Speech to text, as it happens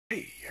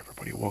Hey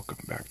everybody, welcome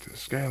back to the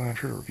SkyLounge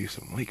to review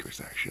some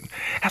Lakers action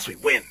as we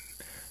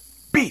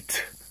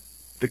beat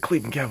the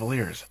Cleveland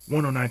Cavaliers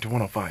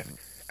 109-105.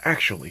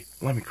 Actually,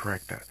 let me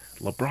correct that.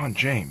 LeBron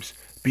James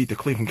beat the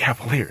Cleveland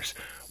Cavaliers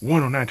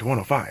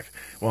 109-105.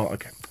 Well,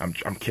 okay, I'm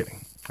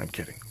kidding. I'm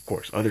kidding. Of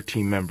course, other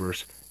team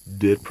members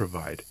did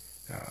provide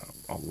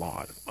a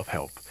lot of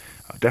help.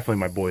 Definitely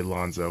my boy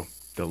Lonzo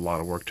did a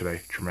lot of work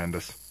today.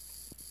 Tremendous.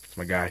 It's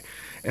my guy.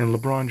 And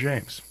LeBron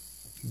James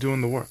doing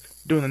the work,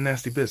 doing the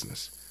nasty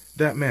business.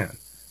 That man,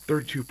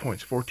 32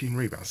 points, 14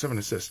 rebounds, 7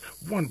 assists,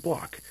 1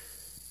 block.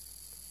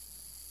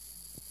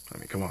 I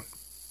mean, come on.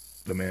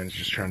 The man is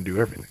just trying to do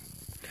everything.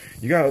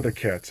 You got other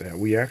cats.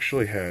 We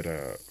actually had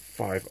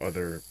 5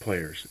 other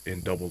players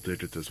in double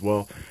digits as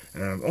well,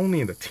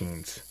 only in the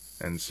teens.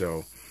 And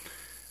so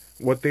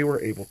what they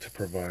were able to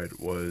provide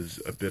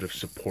was a bit of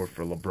support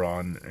for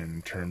LeBron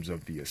in terms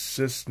of the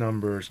assist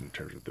numbers, in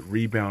terms of the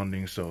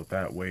rebounding, so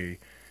that way,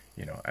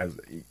 you know,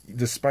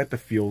 despite the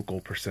field goal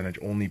percentage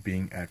only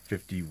being at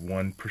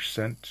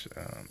 51%,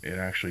 it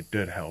actually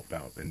did help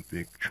out in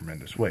big,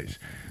 tremendous ways.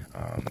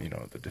 You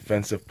know, the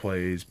defensive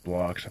plays,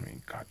 blocks. I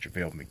mean, God,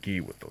 JaVale McGee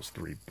with those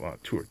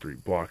 2 or 3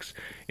 blocks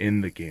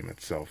in the game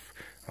itself.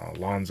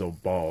 Lonzo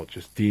Ball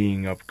just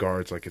D'ing up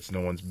guards like it's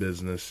no one's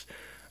business.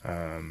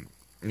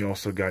 You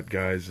also got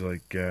guys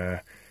like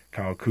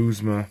Kyle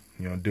Kuzma,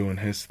 you know, doing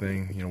his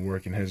thing, you know,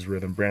 working his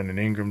rhythm. Brandon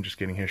Ingram just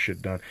getting his shit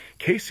done.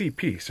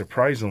 KCP,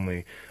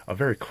 surprisingly, a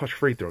very clutch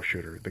free throw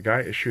shooter. The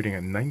guy is shooting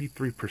at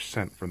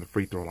 93% from the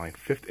free throw line,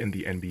 5th in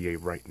the NBA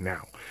right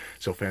now.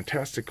 So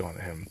fantastic on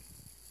him.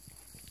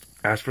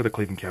 As for the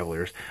Cleveland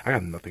Cavaliers, I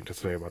got nothing to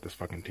say about this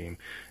fucking team.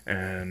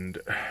 And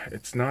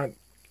it's not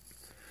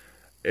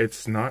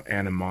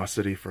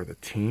animosity for the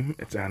team,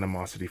 it's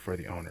animosity for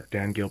the owner.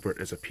 Dan Gilbert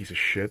is a piece of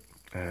shit.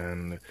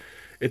 And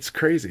it's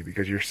crazy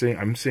because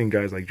I'm seeing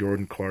guys like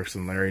Jordan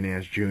Clarkson, Larry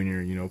Nance Jr.,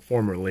 you know,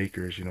 former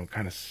Lakers, you know,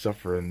 kind of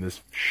suffer in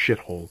this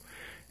shithole.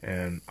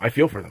 And I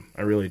feel for them.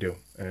 I really do.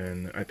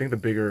 And I think the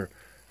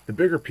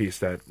bigger piece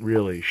that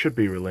really should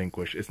be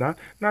relinquished is not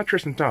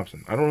Tristan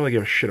Thompson. I don't really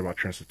give a shit about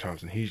Tristan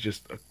Thompson. He's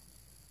just a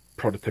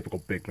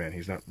prototypical big man.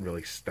 He's not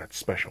really that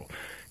special.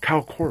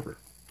 Kyle Korver.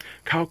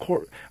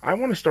 I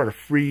want to start a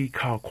free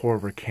Kyle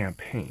Korver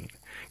campaign.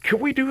 Can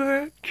we do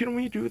that?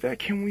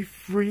 Can we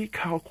free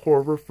Kyle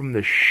Korver from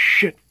this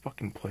shit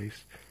fucking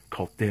place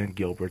called Dan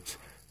Gilbert's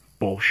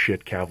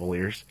bullshit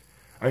Cavaliers?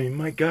 I mean,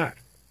 my God,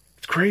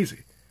 it's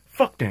crazy.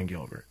 Fuck Dan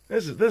Gilbert.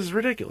 This is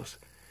ridiculous.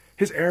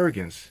 His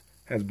arrogance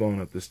has blown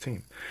up this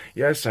team.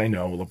 Yes, I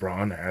know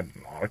LeBron had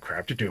a lot of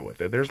crap to do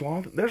with it. There's a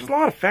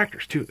lot of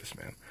factors to this,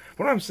 man.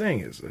 What I'm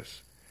saying is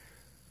this: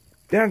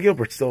 Dan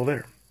Gilbert's still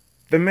there.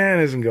 The man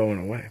isn't going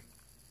away,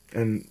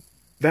 and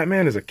that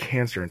man is a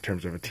cancer in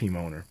terms of a team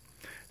owner.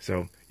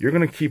 So you're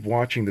going to keep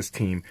watching this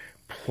team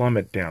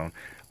plummet down.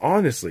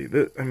 Honestly,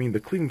 the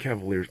Cleveland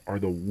Cavaliers are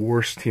the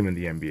worst team in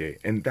the NBA,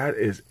 and that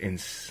is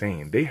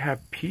insane. They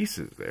have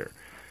pieces there.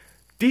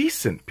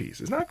 Decent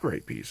pieces, not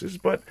great pieces,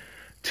 but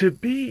to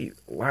be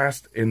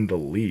last in the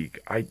league,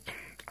 I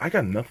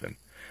got nothing.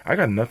 I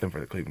got nothing for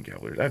the Cleveland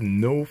Cavaliers. I have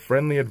no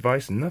friendly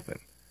advice, nothing.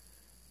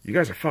 You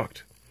guys are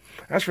fucked.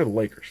 As for the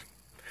Lakers,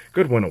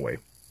 good win away.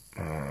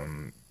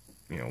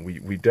 You know,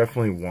 we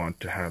definitely want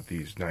to have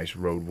these nice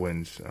road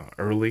wins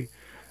early.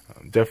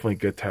 Definitely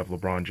good to have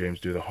LeBron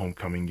James do the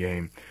homecoming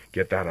game,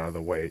 get that out of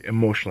the way.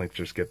 Emotionally,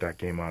 just get that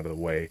game out of the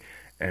way,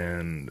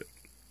 and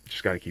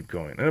just got to keep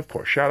going. And of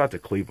course, shout out to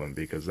Cleveland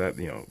because that,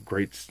 you know,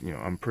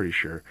 I'm pretty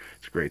sure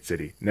it's a great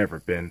city. Never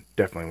been,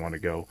 definitely want to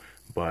go,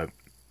 but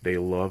they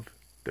love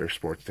their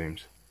sports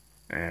teams,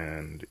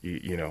 and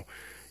you know,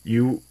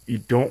 you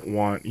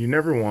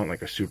never want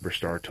like a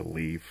superstar to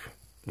leave.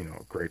 You know,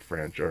 a great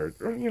franchise,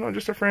 or you know,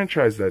 just a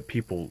franchise that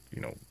people,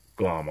 you know,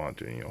 glom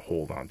onto, you know,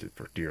 hold onto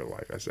for dear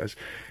life, as a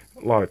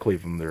lot of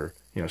Cleveland,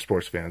 you know,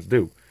 sports fans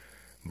do.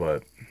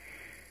 But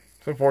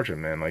it's unfortunate,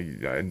 man. Like,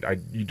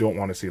 you don't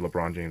want to see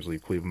LeBron James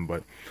leave Cleveland,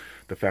 but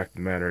the fact of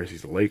the matter is,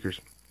 he's the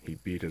Lakers. He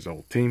beat his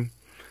old team,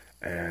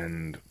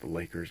 and the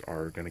Lakers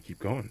are gonna keep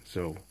going.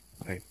 So,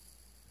 hey,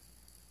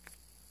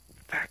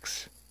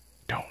 facts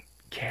don't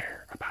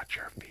care about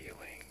your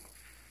feelings.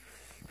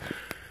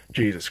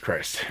 Jesus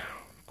Christ.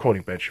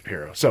 Quoting Ben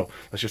Shapiro. So,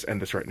 let's just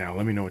end this right now.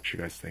 Let me know what you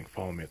guys think.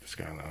 Follow me at the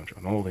Sky Lounge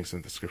on all the links in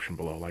the description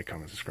below. Like,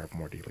 comment, subscribe for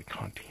more daily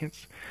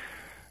contents.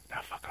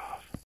 Now, fuck off.